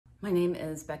My name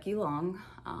is Becky Long.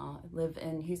 I live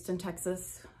in Houston,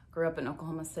 Texas, grew up in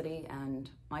Oklahoma City, and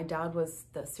my dad was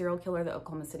the serial killer, the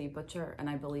Oklahoma City Butcher, and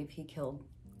I believe he killed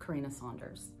Carina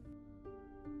Saunders.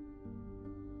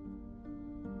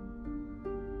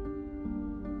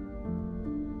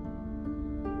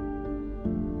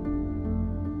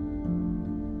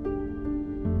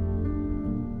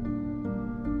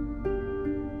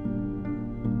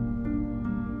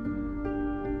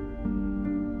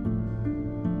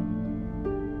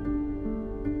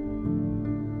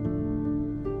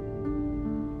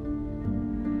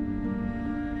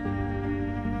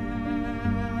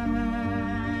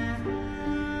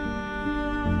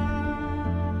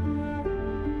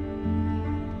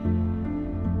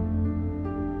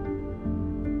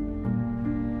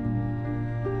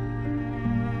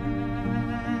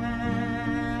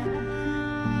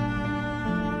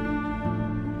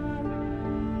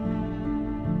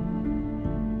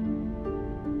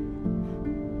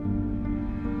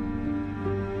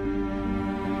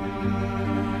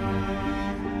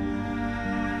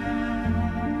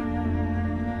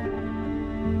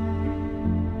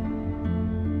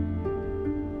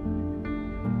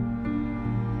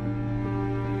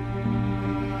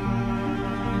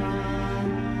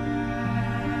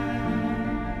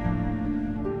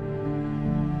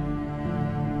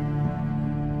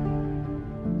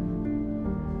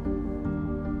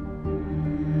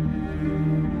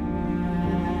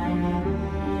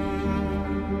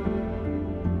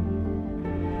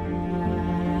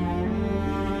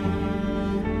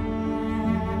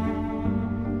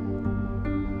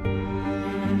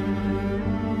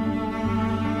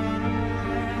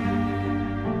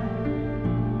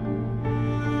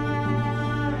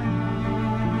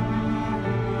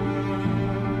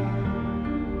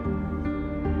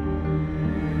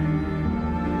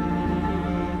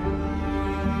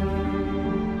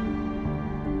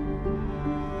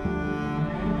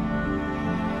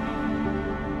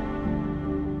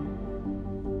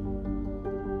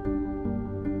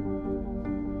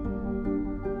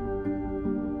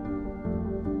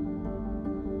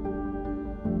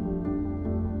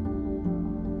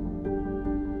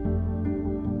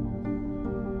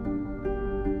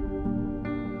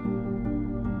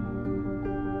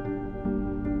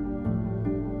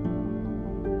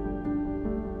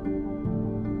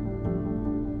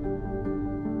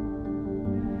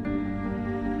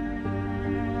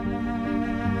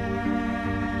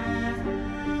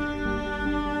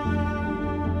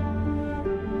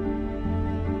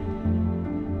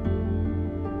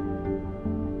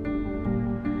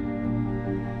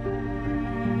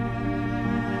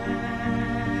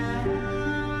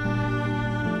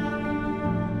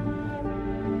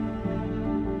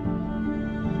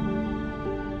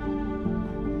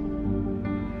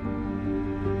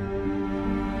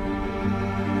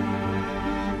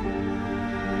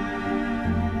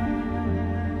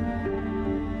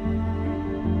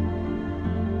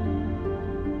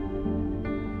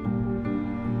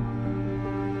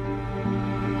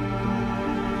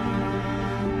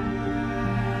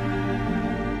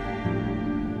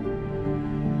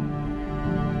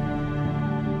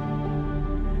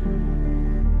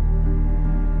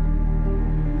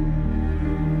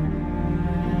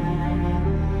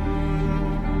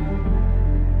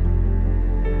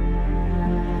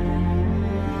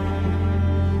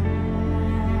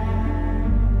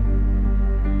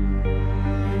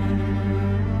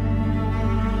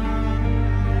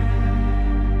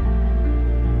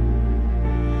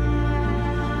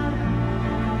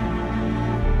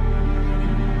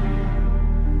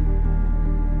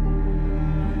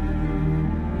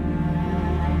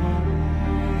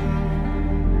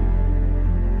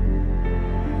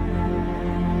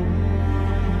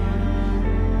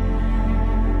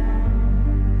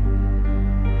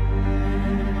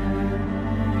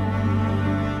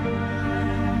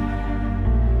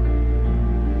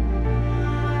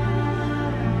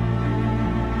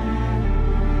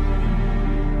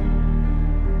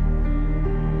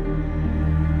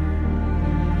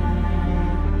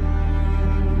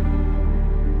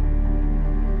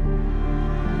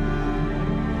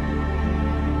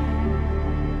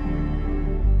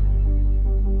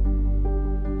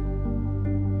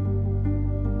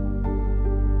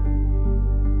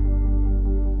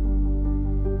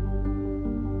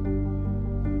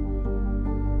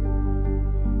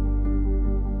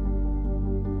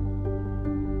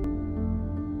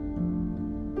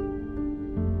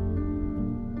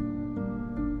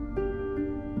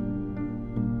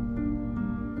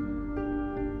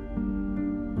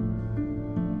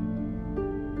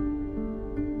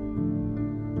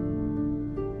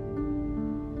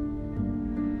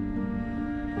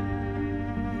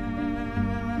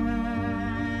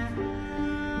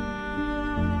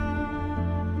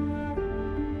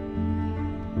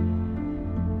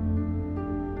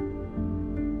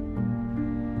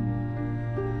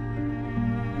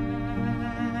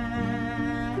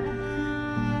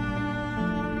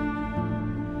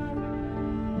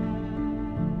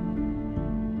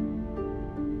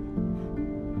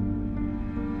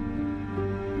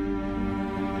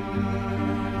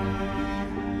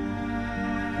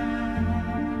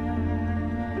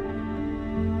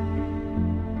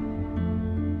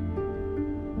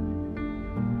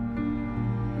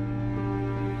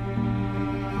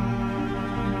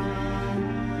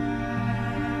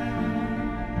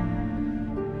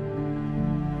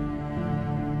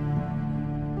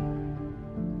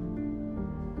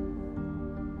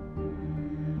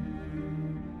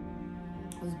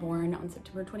 born on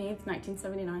September 28th,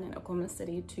 1979 in Oklahoma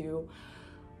City to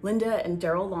Linda and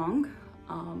Daryl Long.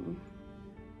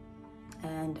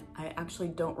 And I actually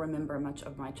don't remember much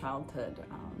of my childhood.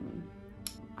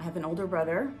 I have an older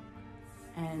brother,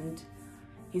 and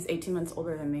he's 18 months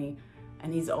older than me,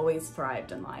 and he's always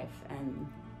thrived in life. And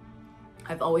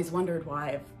I've always wondered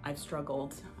why I've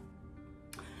struggled.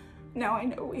 Now I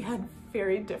know we had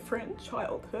very different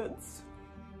childhoods.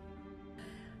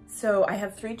 So I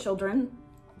have 3 children,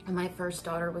 and my first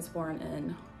daughter was born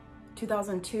in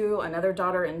 2002, another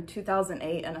daughter in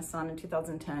 2008, and a son in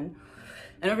 2010.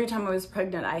 And every time I was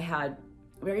pregnant, I had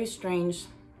very strange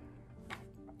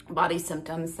body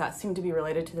symptoms that seemed to be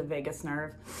related to the vagus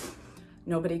nerve.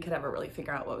 Nobody could ever really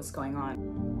figure out what was going on.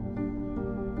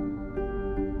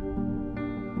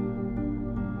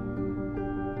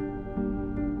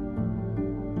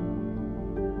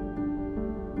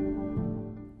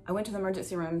 I went to the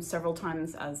emergency room several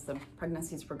times as the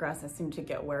pregnancies progressed. I seemed to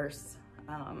get worse.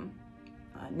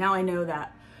 Now I know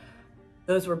that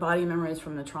those were body memories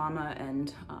from the trauma,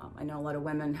 and I know a lot of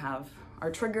women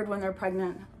are triggered when they're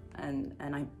pregnant, and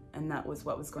that was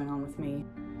what was going on with me.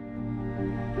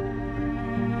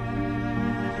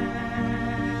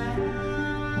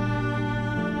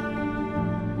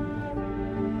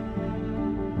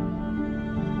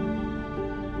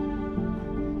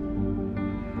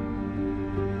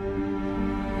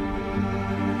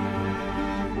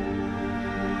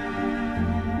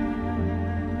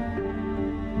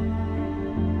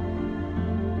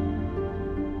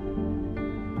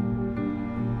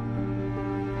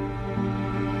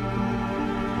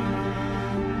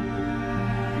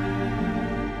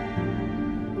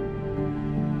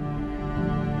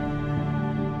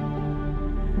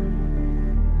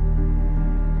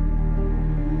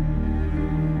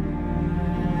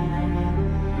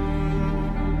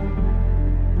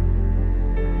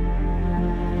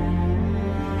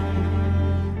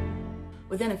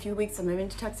 Within a few weeks of moving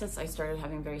to Texas, I started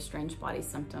having very strange body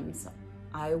symptoms.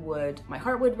 My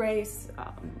heart would race,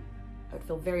 I would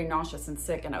feel very nauseous and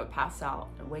sick, and I would pass out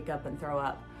and wake up and throw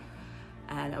up.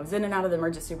 And I was in and out of the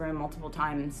emergency room multiple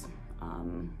times,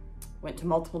 went to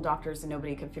multiple doctors, and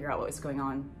nobody could figure out what was going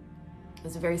on. It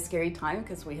was a very scary time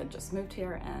because we had just moved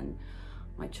here and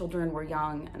my children were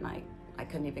young, and I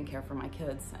couldn't even care for my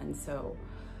kids. And so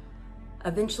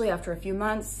eventually, after a few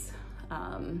months,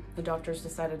 the doctors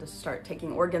decided to start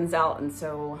taking organs out, and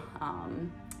so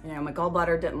my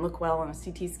gallbladder didn't look well on a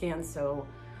CT scan, so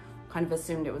kind of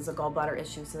assumed it was a gallbladder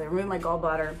issue. So they removed my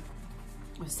gallbladder.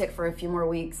 I was sick for a few more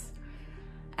weeks,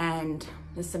 and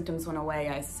the symptoms went away.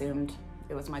 I assumed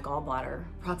it was my gallbladder.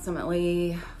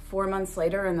 Approximately 4 months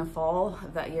later, in the fall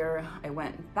of that year, I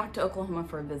went back to Oklahoma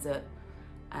for a visit,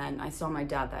 and I saw my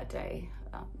dad that day.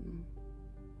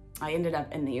 I ended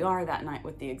up in the ER that night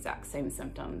with the exact same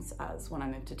symptoms as when I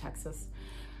moved to Texas.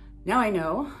 Now I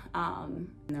know,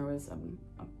 there was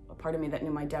a part of me that knew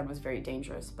my dad was very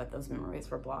dangerous, but those memories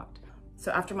were blocked.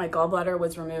 So after my gallbladder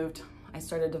was removed, I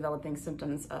started developing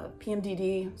symptoms of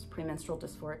PMDD, premenstrual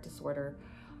dysphoric disorder.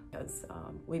 Because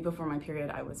way before my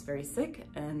period, I was very sick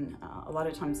and a lot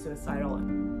of times suicidal.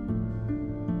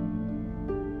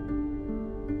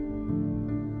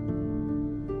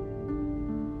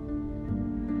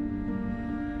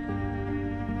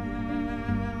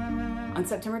 On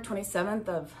September 27th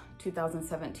of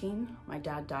 2017, my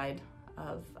dad died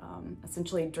of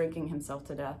essentially drinking himself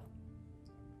to death.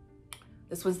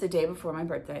 This was the day before my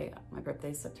birthday. My birthday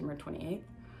is September 28th.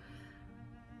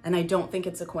 And I don't think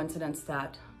it's a coincidence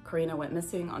that Carina went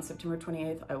missing on September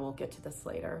 28th. I will get to this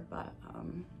later, but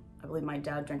I believe my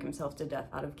dad drank himself to death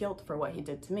out of guilt for what he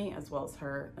did to me, as well as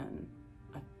her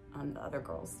and the other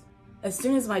girls. As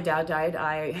soon as my dad died,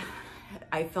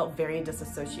 I felt very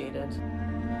disassociated.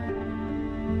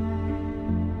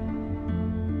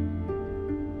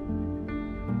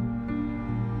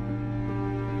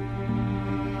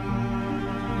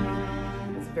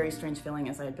 Very strange feeling,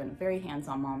 as I had been a very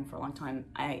hands-on mom for a long time.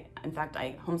 In fact,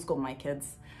 I homeschooled my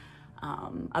kids.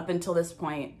 Up until this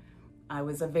point, I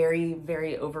was a very,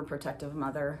 very overprotective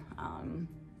mother. And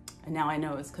now I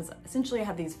know it's because essentially I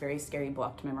have these very scary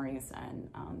blocked memories, and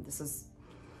it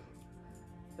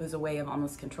was a way of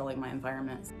almost controlling my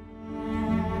environment.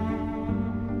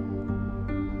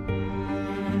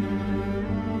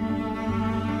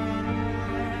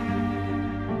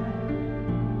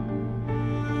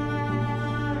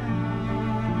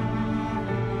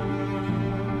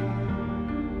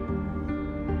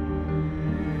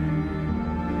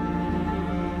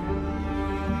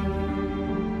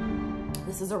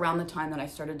 This is around the time that I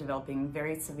started developing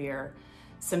very severe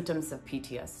symptoms of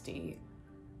PTSD.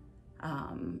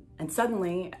 And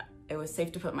suddenly, it was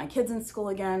safe to put my kids in school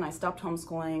again. I stopped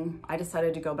homeschooling. I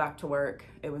decided to go back to work.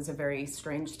 It was a very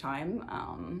strange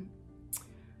time.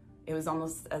 It was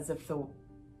almost as if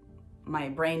my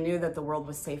brain knew that the world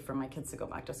was safe for my kids to go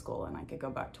back to school and I could go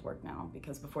back to work now,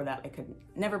 because before that I could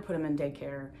never put them in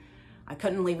daycare. I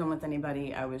couldn't leave them with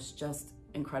anybody. I was just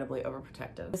incredibly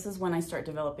overprotective. This is when I start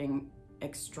developing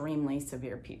extremely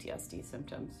severe PTSD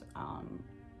symptoms.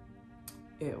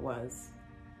 It was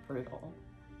brutal.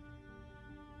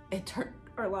 It turned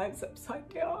our lives upside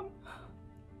down.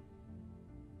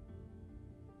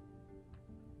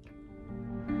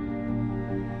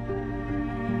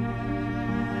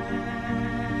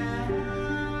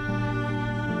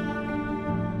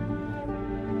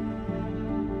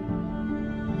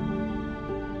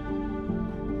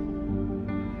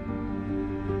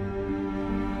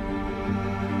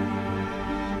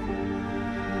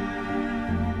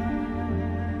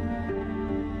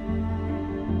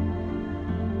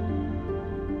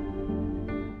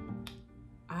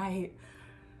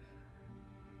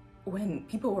 When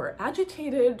people were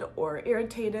agitated or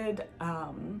irritated,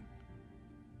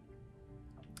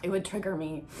 it would trigger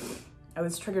me. I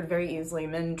was triggered very easily.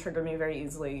 Men triggered me very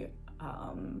easily.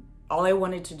 All I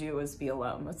wanted to do was be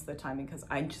alone most of the time, because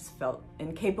I just felt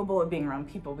incapable of being around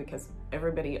people because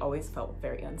everybody always felt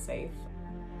very unsafe.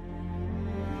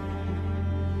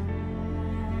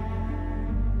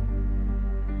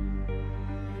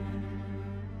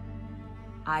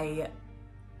 I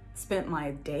spent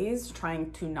my days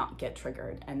trying to not get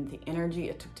triggered, and the energy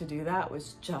it took to do that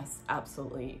was just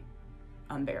absolutely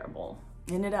unbearable.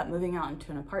 Ended up moving out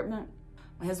into an apartment.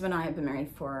 My husband and I have been married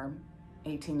for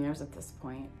 18 years at this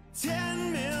point.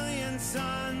 10 million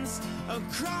suns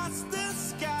across the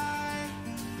sky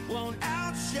won't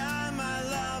outshine my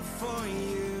love for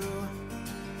you.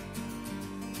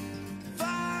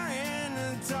 Fire in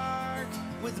the dark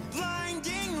with a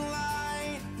blinding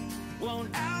light won't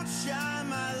outshine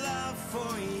my love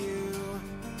for you.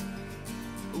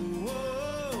 Ooh,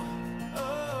 oh,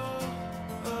 oh,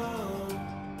 oh.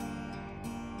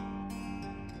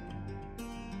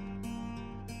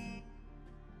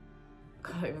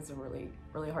 God, it was a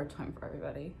really hard time for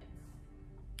everybody.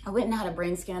 I went and had a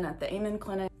brain scan at the Amen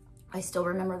clinic. I still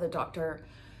remember the doctor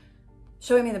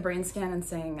showing me the brain scan and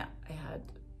saying I had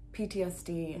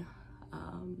PTSD,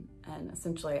 and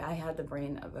essentially I had the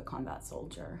brain of a combat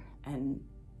soldier. And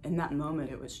in that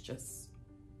moment, it was just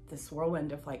this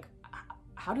whirlwind of like,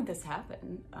 how did this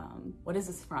happen? What is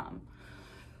this from?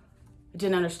 I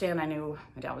didn't understand. I knew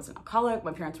my dad was an alcoholic,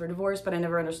 my parents were divorced, but I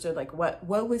never understood like what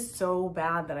was so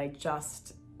bad that I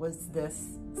just was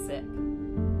this sick.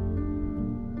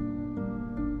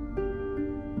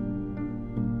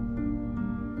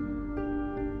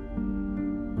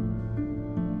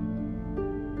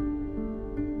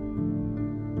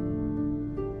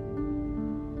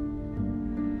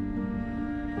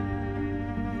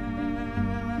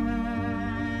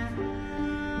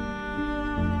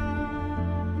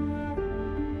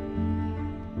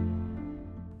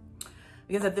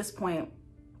 Because at this point,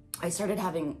 I started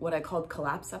having what I called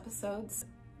collapse episodes.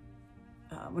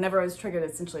 Whenever I was triggered,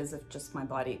 essentially as if just my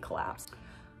body collapsed.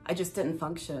 I just didn't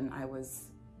function. I was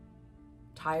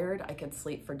tired. I could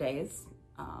sleep for days.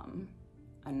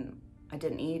 And I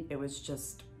didn't eat. It was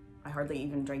just, I hardly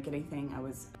even drank anything. I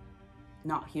was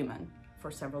not human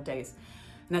for several days.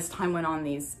 And as time went on,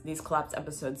 these collapse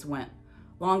episodes went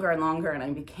longer and longer, and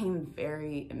I became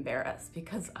very embarrassed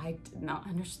because I did not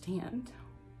understand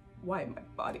why my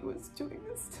body was doing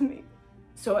this to me.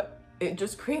 So it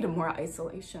just created more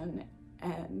isolation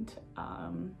and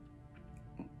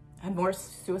had more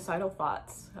suicidal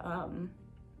thoughts.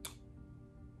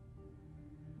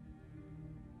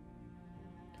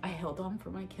 I held on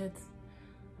for my kids.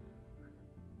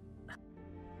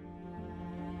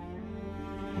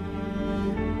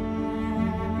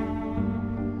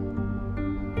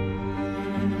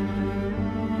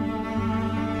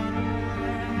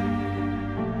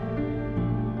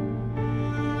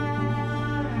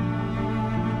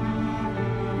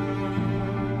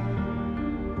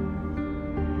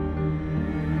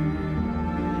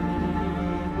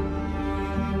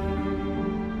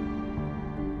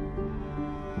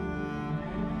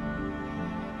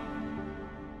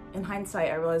 In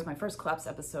hindsight, I realized my first collapse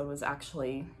episode was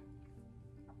actually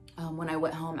when I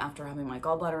went home after having my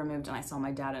gallbladder removed and I saw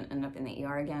my dad end up in the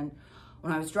ER again.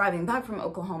 When I was driving back from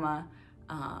Oklahoma,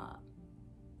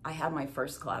 I had my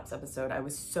first collapse episode. I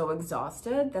was so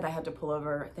exhausted that I had to pull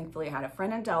over. Thankfully, I had a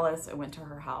friend in Dallas. I went to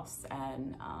her house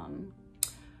and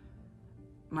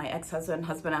My ex-husband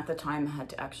at the time had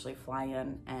to actually fly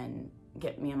in and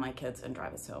get me and my kids and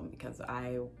drive us home because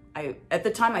I at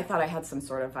the time I thought I had some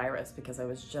sort of virus because I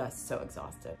was just so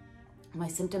exhausted. My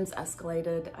symptoms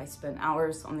escalated. I spent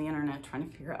hours on the internet trying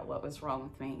to figure out what was wrong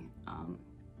with me.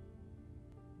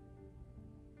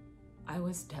 I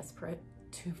was desperate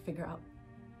to figure out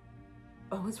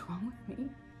what was wrong with me.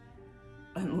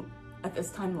 And at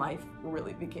this time, life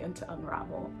really began to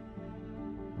unravel.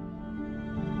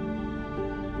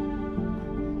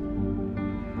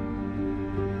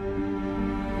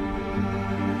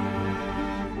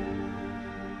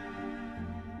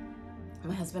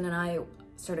 My husband and I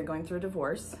started going through a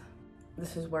divorce.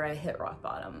 This is where I hit rock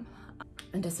bottom.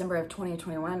 In December of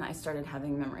 2021, I started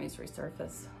having memories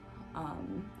resurface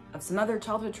of some other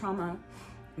childhood trauma.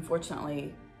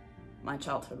 Unfortunately, my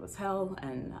childhood was hell,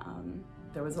 and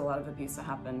there was a lot of abuse that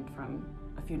happened from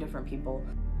a few different people.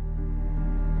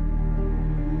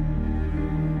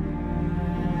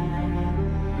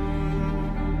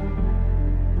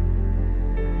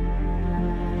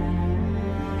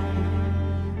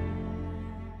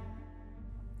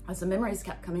 As the memories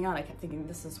kept coming out, I kept thinking,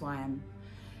 this is why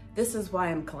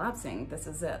I'm collapsing. This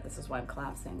is it. This is why I'm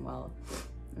collapsing. Well,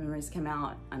 the memories came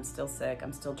out. I'm still sick.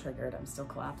 I'm still triggered. I'm still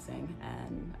collapsing.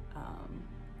 And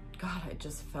God, I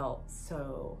just felt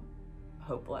so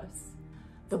hopeless.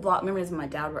 The blocked memories of my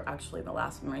dad were actually the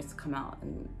last memories to come out.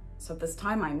 And so at this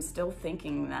time, I'm still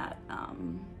thinking that,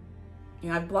 you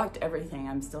know, I've blocked everything.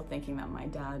 I'm still thinking that my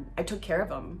dad, I took care of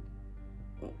him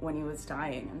when he was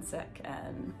dying and sick.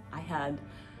 And I had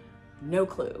no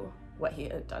clue what he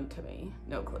had done to me.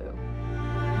 No clue.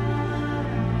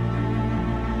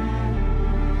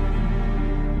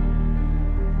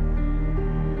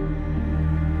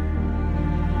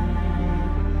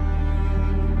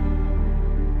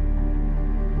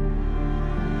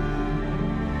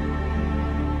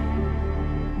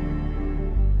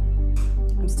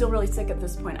 Still really sick at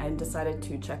this point. I had decided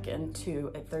to check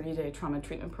into a 30-day trauma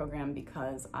treatment program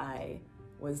because I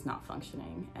was not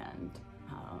functioning, and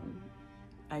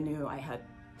I knew I had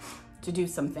to do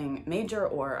something major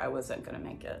or I wasn't gonna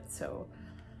make it. So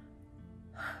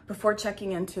before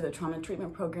checking into the trauma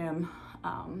treatment program,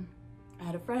 I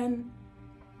had a friend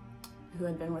who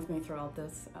had been with me throughout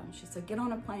this. She said, get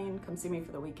on a plane, come see me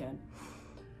for the weekend.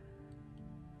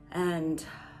 And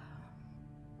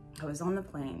I was on the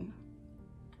plane,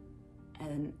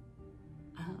 and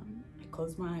I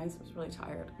closed my eyes, I was really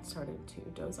tired, and started to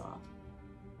doze off.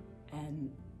 And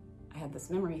I had this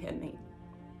memory hit me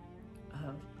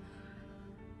of,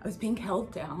 I was being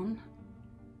held down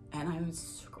and I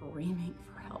was screaming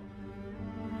for help.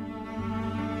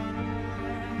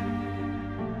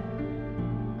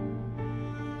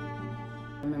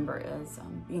 I remember is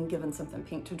being given something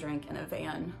pink to drink in a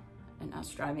van and us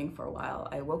driving for a while.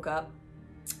 I woke up,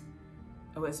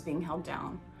 I was being held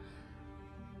down,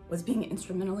 was being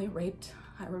instrumentally raped.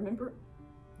 I remember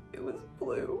it was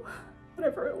blue,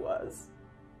 whatever it was.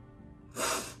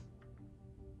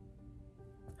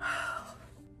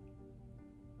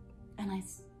 And I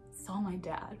saw my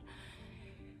dad.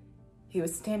 He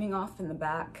was standing off in the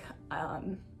back,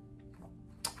 and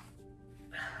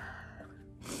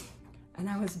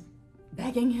I was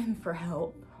begging him for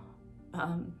help.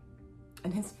 And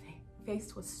his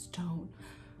face was stone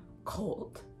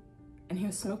cold. And he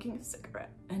was smoking a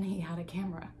cigarette, and he had a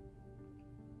camera.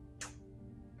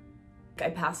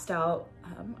 I passed out.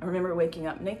 I remember waking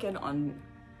up naked on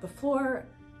the floor,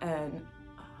 and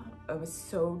I was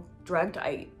so drugged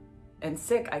and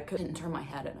sick, I couldn't turn my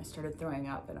head, and I started throwing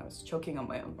up, and I was choking on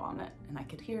my own vomit, and I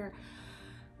could hear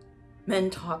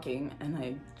men talking,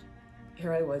 and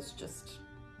here I was just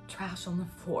trash on the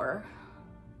floor.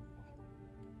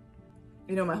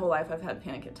 You know, my whole life I've had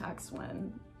panic attacks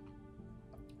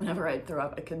whenever I'd throw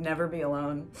up. I could never be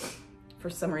alone. For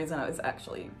some reason, I was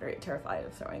actually very terrified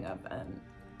of throwing up, and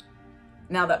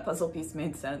now that puzzle piece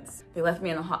made sense. They left me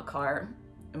in a hot car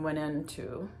and went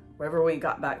into wherever we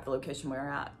got back, the location we were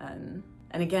at, and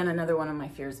again, another one of my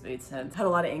fears made sense. I had a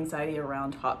lot of anxiety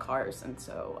around hot cars, and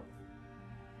so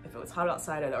if it was hot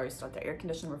outside, I'd always start the air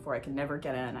conditioner before. I could never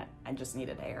get in. I just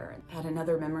needed air. I had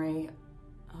another memory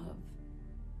of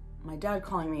my dad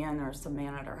calling me in. There was some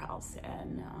man at our house,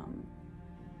 and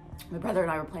my brother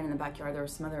and I were playing in the backyard. There were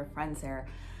some other friends there.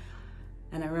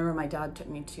 And I remember my dad took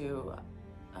me to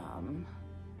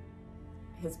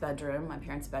his bedroom, my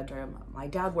parents' bedroom. My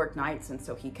dad worked nights, and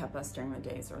so he kept us during the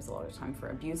days. There was a lot of time for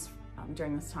abuse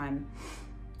during this time.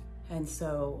 And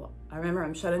so I remember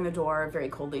him shutting the door very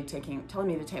coldly, telling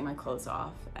me to take my clothes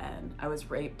off, and I was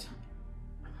raped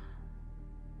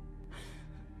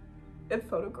and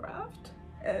photographed.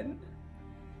 And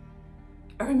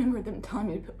I remember them telling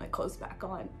me to put my clothes back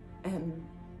on, and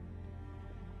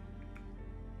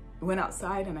went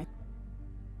outside, and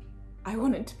I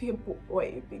wanted to be a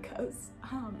boy because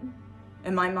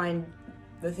in my mind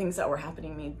the things that were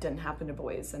happening to me didn't happen to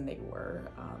boys, and they were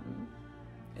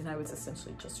and I was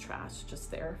essentially just trash,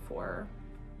 just there for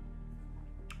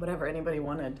whatever anybody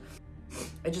wanted.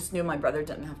 I just knew my brother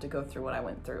didn't have to go through what I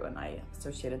went through, and I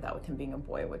associated that with him being a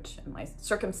boy, which in my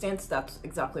circumstance, that's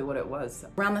exactly what it was.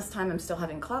 Around this time, I'm still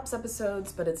having collapse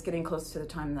episodes, but it's getting close to the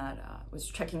time that I was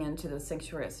checking into the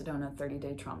Sanctuary at Sedona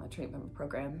 30-day trauma treatment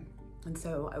program. And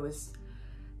so I was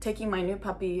taking my new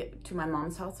puppy to my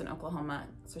mom's house in Oklahoma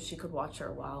so she could watch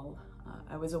her while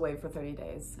I was away for 30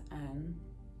 days. And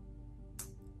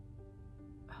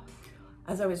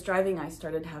as I was driving, I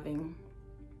started having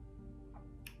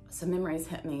some memories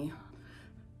hit me.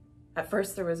 At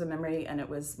first there was a memory, and it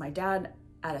was my dad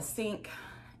at a sink,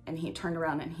 and he turned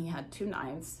around and he had 2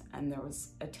 knives, and there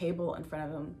was a table in front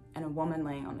of him and a woman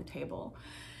laying on the table.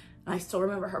 And I still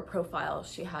remember her profile.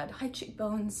 She had high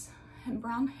cheekbones and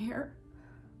brown hair.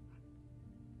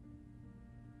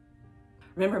 I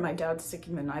remember my dad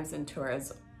sticking the knives into her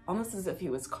almost as if he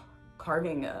was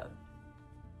carving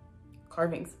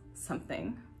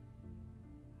something.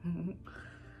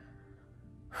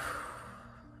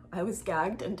 I was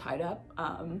gagged and tied up.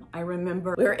 I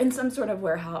remember we were in some sort of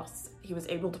warehouse. He was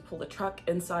able to pull the truck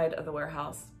inside of the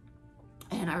warehouse.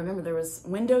 And I remember there was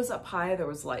windows up high, there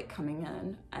was light coming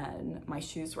in, and my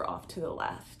shoes were off to the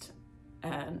left.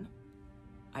 And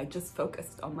I just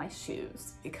focused on my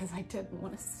shoes because I didn't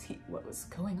want to see what was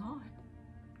going on.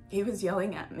 He was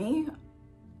yelling at me,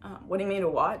 wanting me to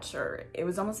watch, or it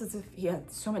was almost as if he had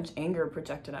so much anger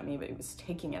projected at me, but he was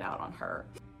taking it out on her.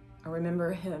 I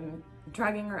remember him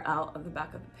dragging her out of the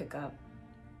back of the pickup.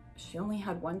 She only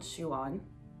had one shoe on.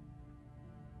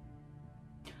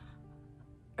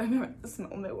 I remember this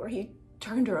moment where he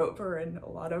turned her over and a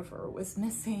lot of her was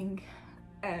missing,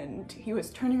 and he was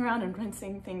turning around and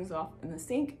rinsing things off in the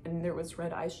sink, and there was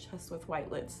red ice chest with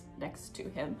white lids next to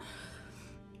him.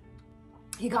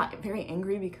 He got very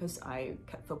angry because I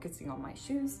kept focusing on my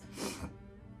shoes.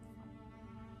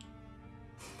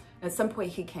 At some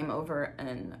point he came over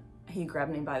and he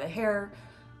grabbed me by the hair,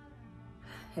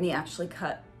 and he actually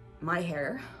cut my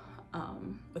hair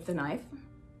with the knife.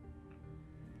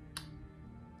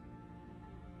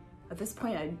 At this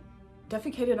point, I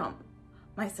defecated on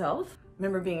myself. I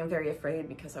remember being very afraid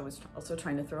because I was also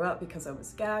trying to throw up because I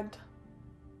was gagged,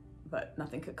 but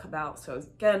nothing could come out. So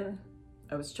again,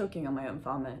 I was choking on my own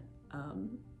vomit.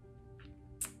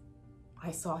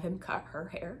 I saw him cut her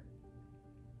hair.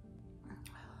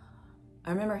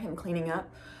 I remember him cleaning up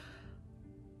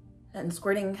and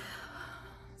squirting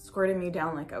me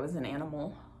down like I was an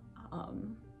animal,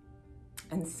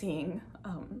 and seeing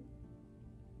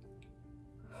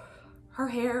her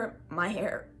hair, my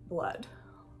hair, blood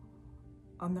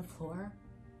on the floor.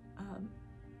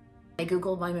 I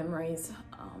Googled my memories.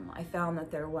 I found that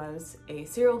there was a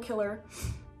serial killer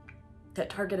that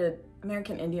targeted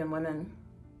American Indian women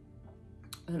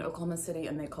in Oklahoma City,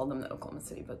 and they called him the Oklahoma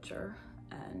City Butcher.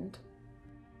 And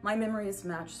my memories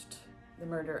matched the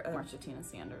murder of Carina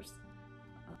Saunders.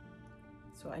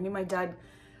 So I knew my dad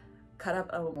cut up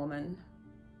a woman,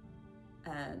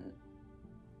 and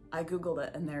I Googled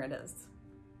it, and there it is.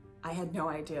 I had no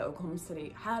idea Oklahoma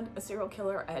City had a serial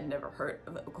killer. I had never heard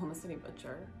of the Oklahoma City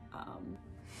Butcher.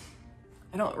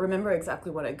 I don't remember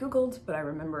exactly what I Googled, but I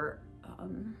remember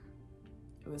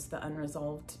it was the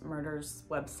Unresolved Murders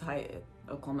website,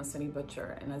 Oklahoma City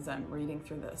Butcher, and as I'm reading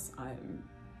through this, I'm,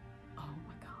 oh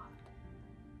my God.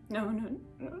 No, no,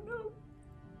 no, no.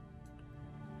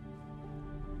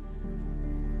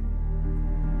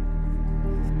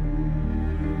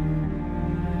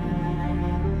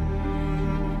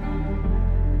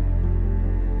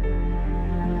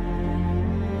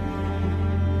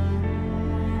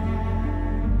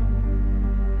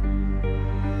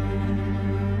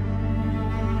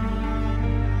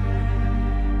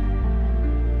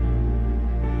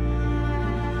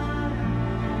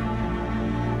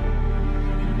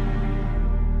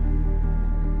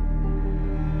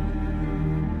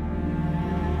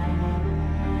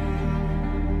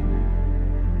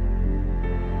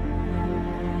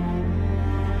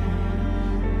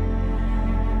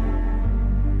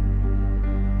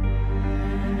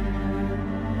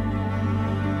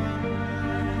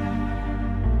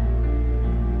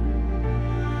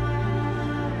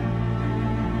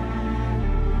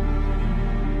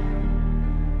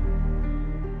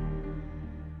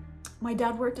 My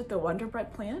dad worked at the Wonder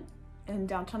Bread plant in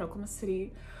downtown Oklahoma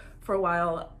City for a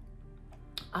while.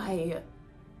 I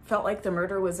felt like the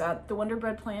murder was at the Wonder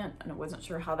Bread plant, and I wasn't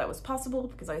sure how that was possible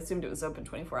because I assumed it was open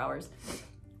 24 hours.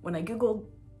 When I Googled,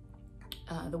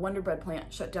 the Wonder Bread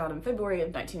plant shut down in February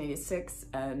of 1986,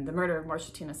 and the murder of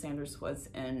Marsha Tina Saunders was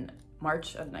in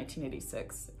March of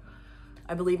 1986.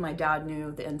 I believe my dad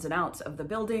knew the ins and outs of the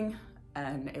building,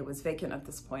 and it was vacant at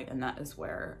this point, and that is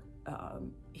where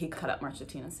he cut up Marsha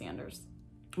Tina Saunders.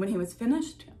 When he was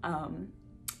finished,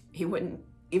 he wouldn't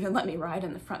even let me ride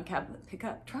in the front cab of the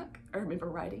pickup truck. I remember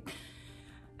riding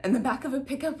in the back of a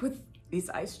pickup with these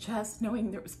ice chests,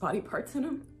 knowing there was body parts in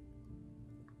them.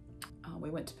 We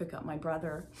went to pick up my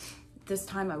brother. This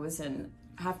time I was in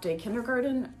half-day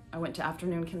kindergarten. I went to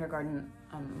afternoon kindergarten.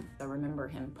 I remember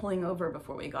him pulling over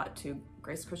before we got to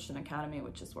Grace Christian Academy,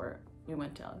 which is where we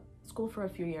went to school for a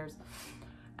few years.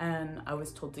 And I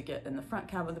was told to get in the front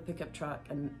cab of the pickup truck.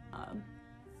 And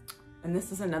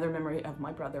this is another memory of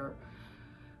my brother.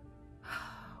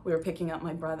 We were picking up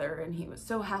my brother, and he was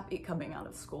so happy coming out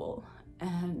of school.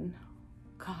 And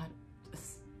God,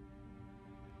 just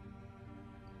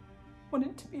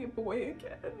wanted to be a boy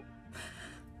again.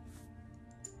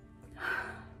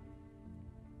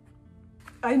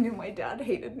 I knew my dad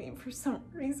hated me for some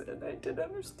reason. I didn't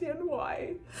understand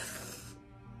why.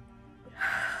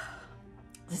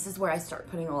 This is where I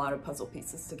start putting a lot of puzzle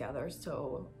pieces together.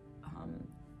 So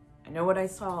I know what I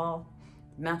saw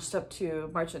matched up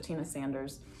to Marsha Tina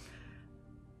Saunders.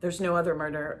 There's no other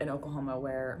murder in Oklahoma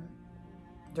where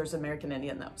there's an American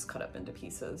Indian that was cut up into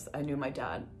pieces. I knew my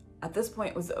dad at this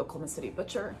point was the Oklahoma City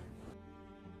Butcher.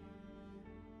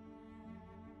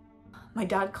 My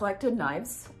dad collected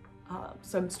knives,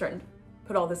 so I'm starting to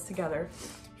put all this together.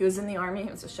 He was in the Army,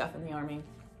 he was a chef in the Army.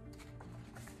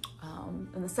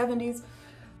 In the 70s,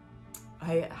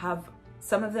 I have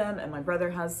some of them, and my brother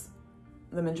has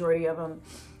the majority of them.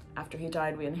 After he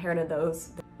died, we inherited those.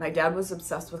 My dad was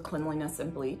obsessed with cleanliness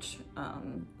and bleach,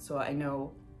 so I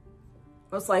know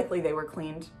most likely they were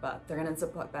cleaned, but they're in a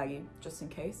Ziploc baggie just in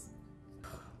case.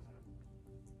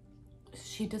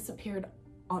 She disappeared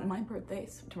on my birthday,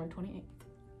 September 28th.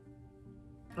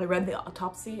 I read the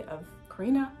autopsy of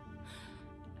Carina,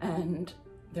 and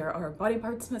there are body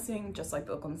parts missing, just like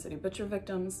the Oklahoma City Butcher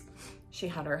victims. She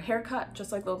had her hair cut,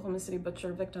 just like the Oklahoma City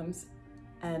Butcher victims.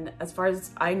 And as far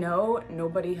as I know,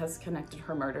 nobody has connected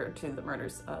her murder to the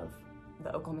murders of the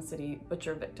Oklahoma City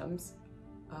Butcher victims.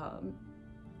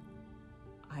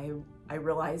 I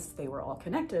realized they were all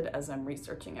connected as I'm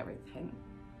researching everything.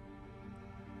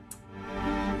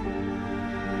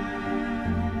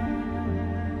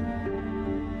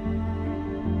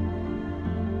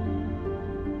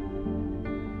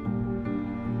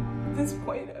 At this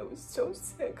point, I was so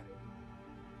sick,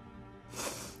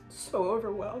 so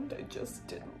overwhelmed, I just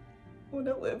didn't want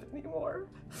to live anymore.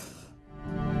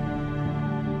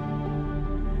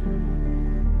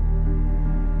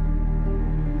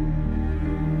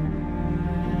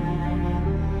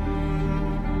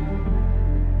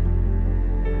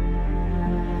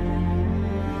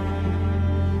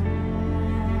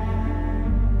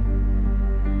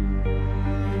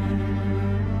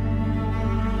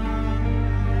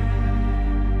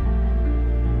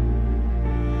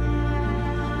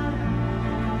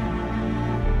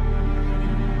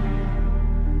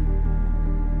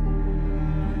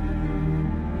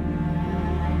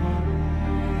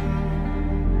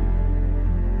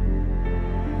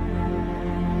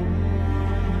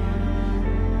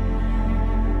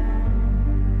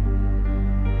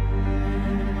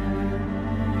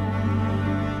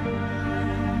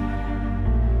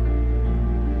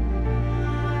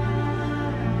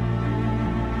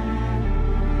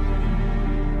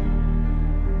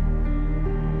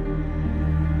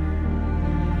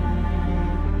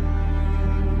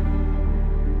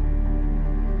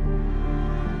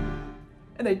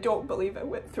 And I don't believe I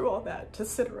went through all that to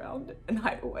sit around and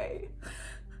hide away.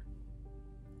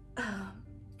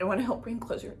 I want to help bring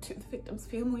closure to the victims'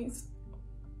 families.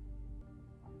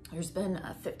 There's been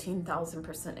a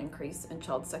 15,000% increase in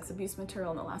child sex abuse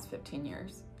material in the last 15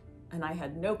 years. And I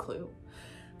had no clue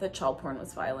that child porn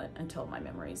was violent until my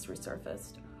memories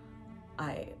resurfaced.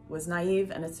 I was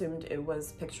naive and assumed it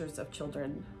was pictures of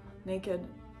children naked.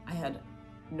 I had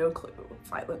no clue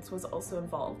violence was also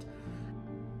involved.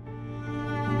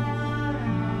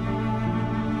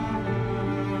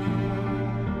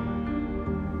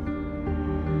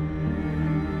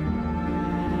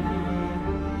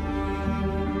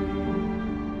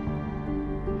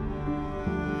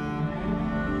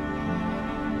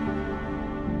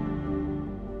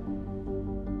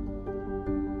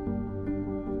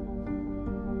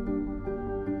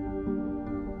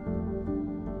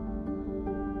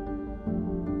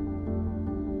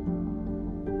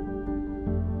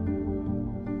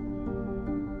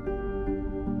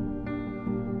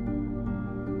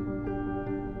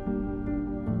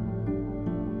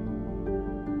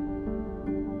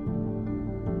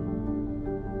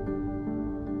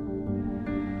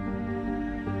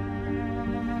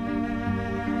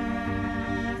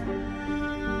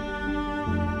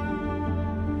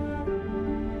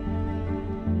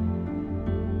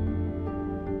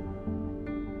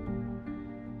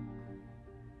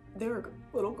 There are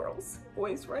little girls,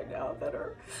 boys right now that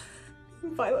are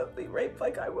violently raped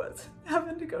like I was,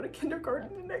 having to go to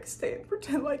kindergarten the next day and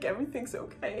pretend like everything's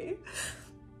okay.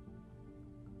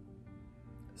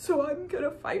 So I'm gonna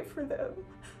fight for them.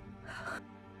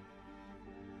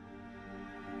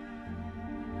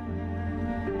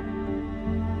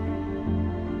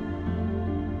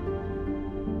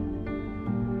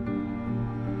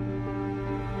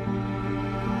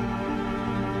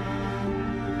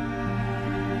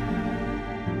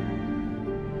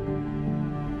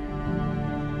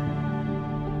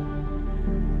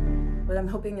 What I'm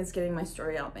hoping is getting my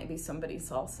story out. Maybe somebody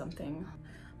saw something.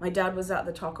 My dad was at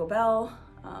the Taco Bell,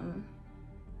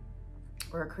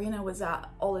 where Carina was at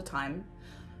all the time.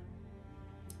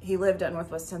 He lived at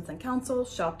Northwest 10th and Council,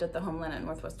 shopped at the Homeland at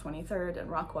Northwest 23rd and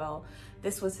Rockwell.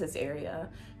 This was his area.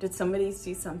 Did somebody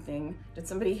see something? Did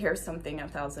somebody hear something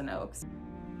at Thousand Oaks?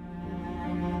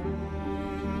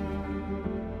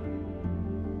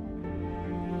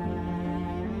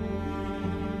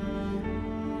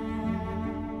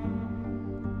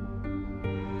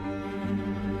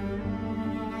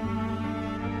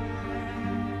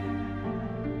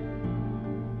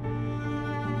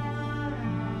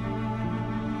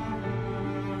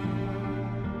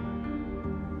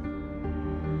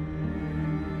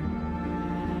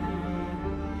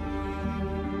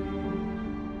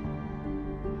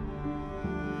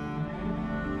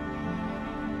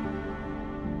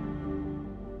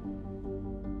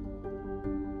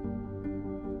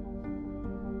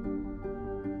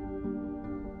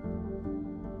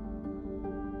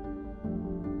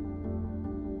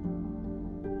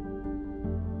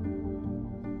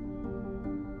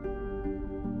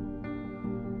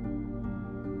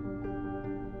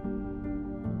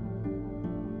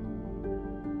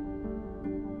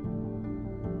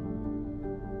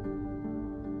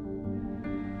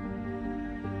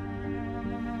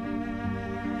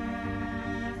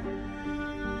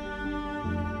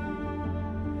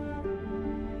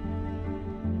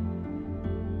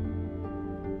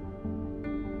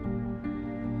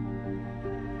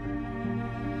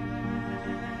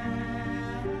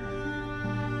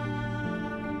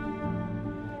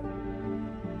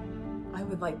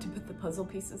 Like to put the puzzle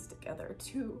pieces together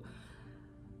to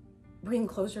bring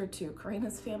closure to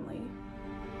Carina's family.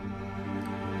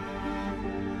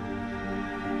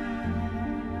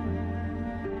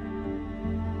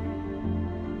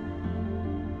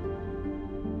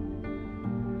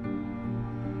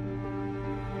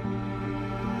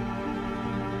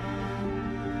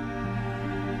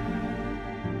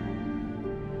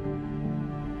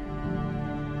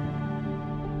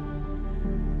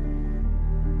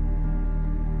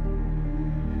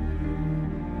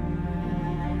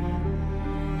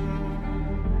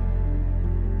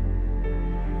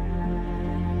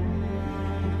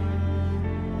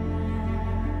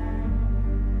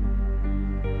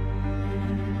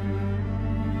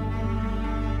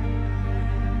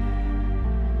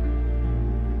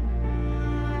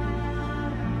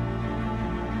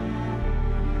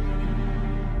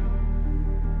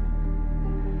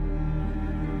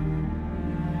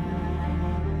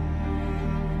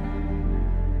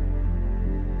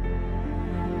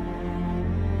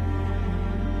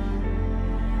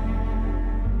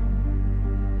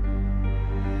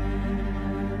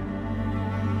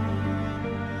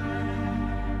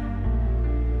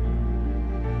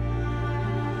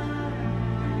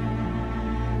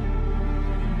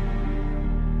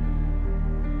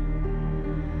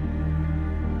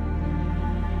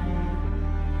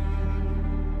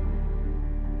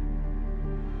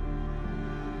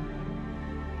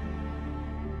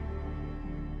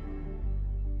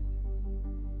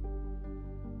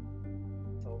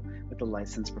 With a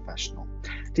licensed professional.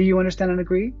 Do you understand and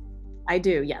agree? I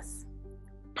do, yes.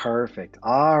 Perfect.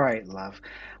 All right, love.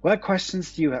 What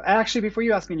questions do you have? Actually, before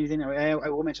you ask me anything, I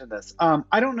will mention this.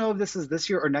 I don't know if this is this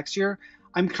year or next year.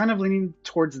 I'm kind of leaning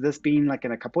towards this being like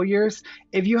in a couple years.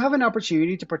 If you have an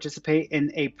opportunity to participate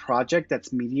in a project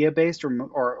that's media based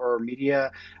or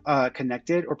media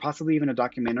connected, or possibly even a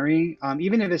documentary,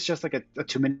 even if it's just like a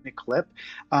 2-minute clip,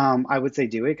 I would say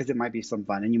do it, because it might be some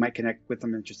fun and you might connect with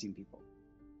some interesting people.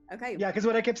 Okay. Yeah, because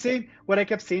I kept seeing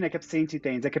two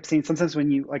things. I kept seeing sometimes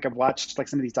when you like, I've watched like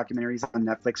some of these documentaries on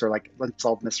Netflix or like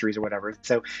Unsolved Mysteries or whatever.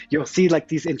 So you'll see like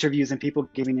these interviews and people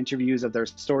giving interviews of their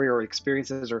story or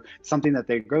experiences or something that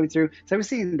they're going through. So I was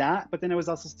seeing that, but then I was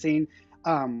also seeing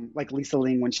like Lisa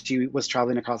Ling when she was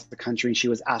traveling across the country and she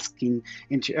was asking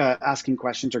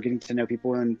questions or getting to know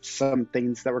people and some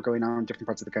things that were going on in different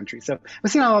parts of the country. So I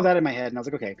was seeing all of that in my head and I was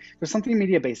like, okay, there's something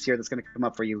media based here that's going to come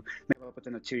up for you maybe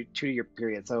within a two-year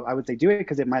period. So I would say do it,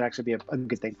 because it might actually be a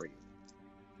good thing for you.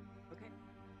 Okay.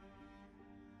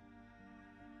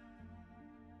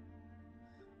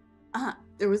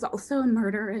 there was also a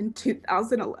murder in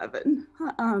 2011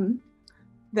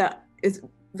 that is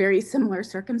very similar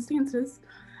circumstances.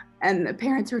 And the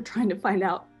parents are trying to find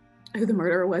out who the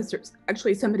murderer was. There's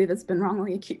actually somebody that's been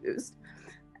wrongly accused.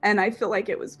 And I feel like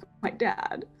it was my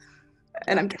dad.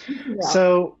 And I'm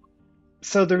So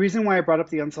the reason why I brought up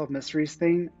the unsolved mysteries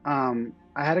thing, I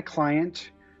had a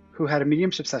client who had a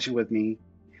mediumship session with me.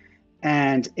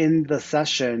 And in the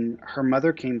session, her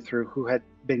mother came through who had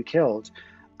been killed.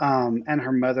 And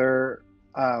her mother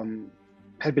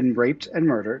had been raped and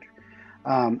murdered.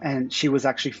 And she was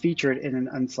actually featured in an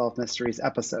Unsolved Mysteries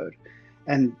episode.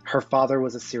 And her father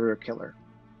was a serial killer.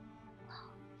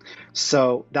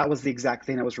 So that was the exact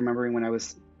thing I was remembering when I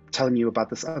was telling you about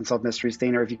this Unsolved Mysteries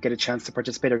thing, or if you get a chance to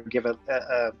participate or give an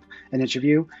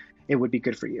interview, it would be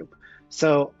good for you.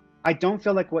 So I don't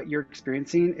feel like what you're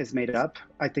experiencing is made up.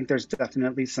 I think there's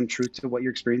definitely some truth to what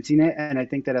you're experiencing it. And I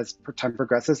think that as time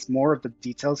progresses, more of the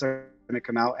details are going to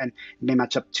come out and may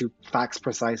match up to facts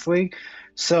precisely.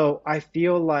 So I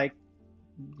feel like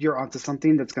you're onto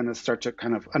something that's going to start to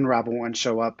kind of unravel and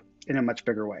show up in a much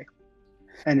bigger way.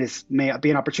 And this may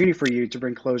be an opportunity for you to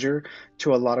bring closure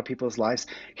to a lot of people's lives.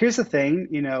 Here's the thing,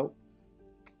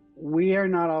 we are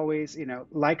not always,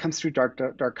 light comes through dark,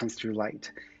 dark comes through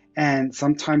light. And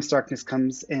sometimes darkness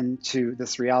comes into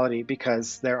this reality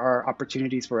because there are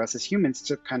opportunities for us as humans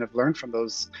to kind of learn from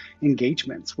those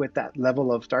engagements with that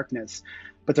level of darkness.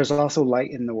 But there's also light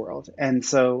in the world. And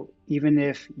so even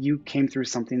if you came through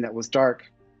something that was dark,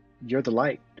 you're the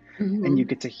light. Mm-hmm. And you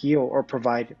get to heal or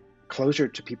provide closure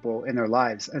to people in their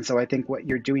lives. And so I think what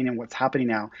you're doing and what's happening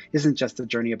now isn't just a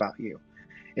journey about you.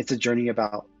 It's a journey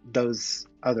about those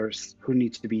others who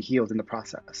need to be healed in the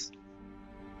process.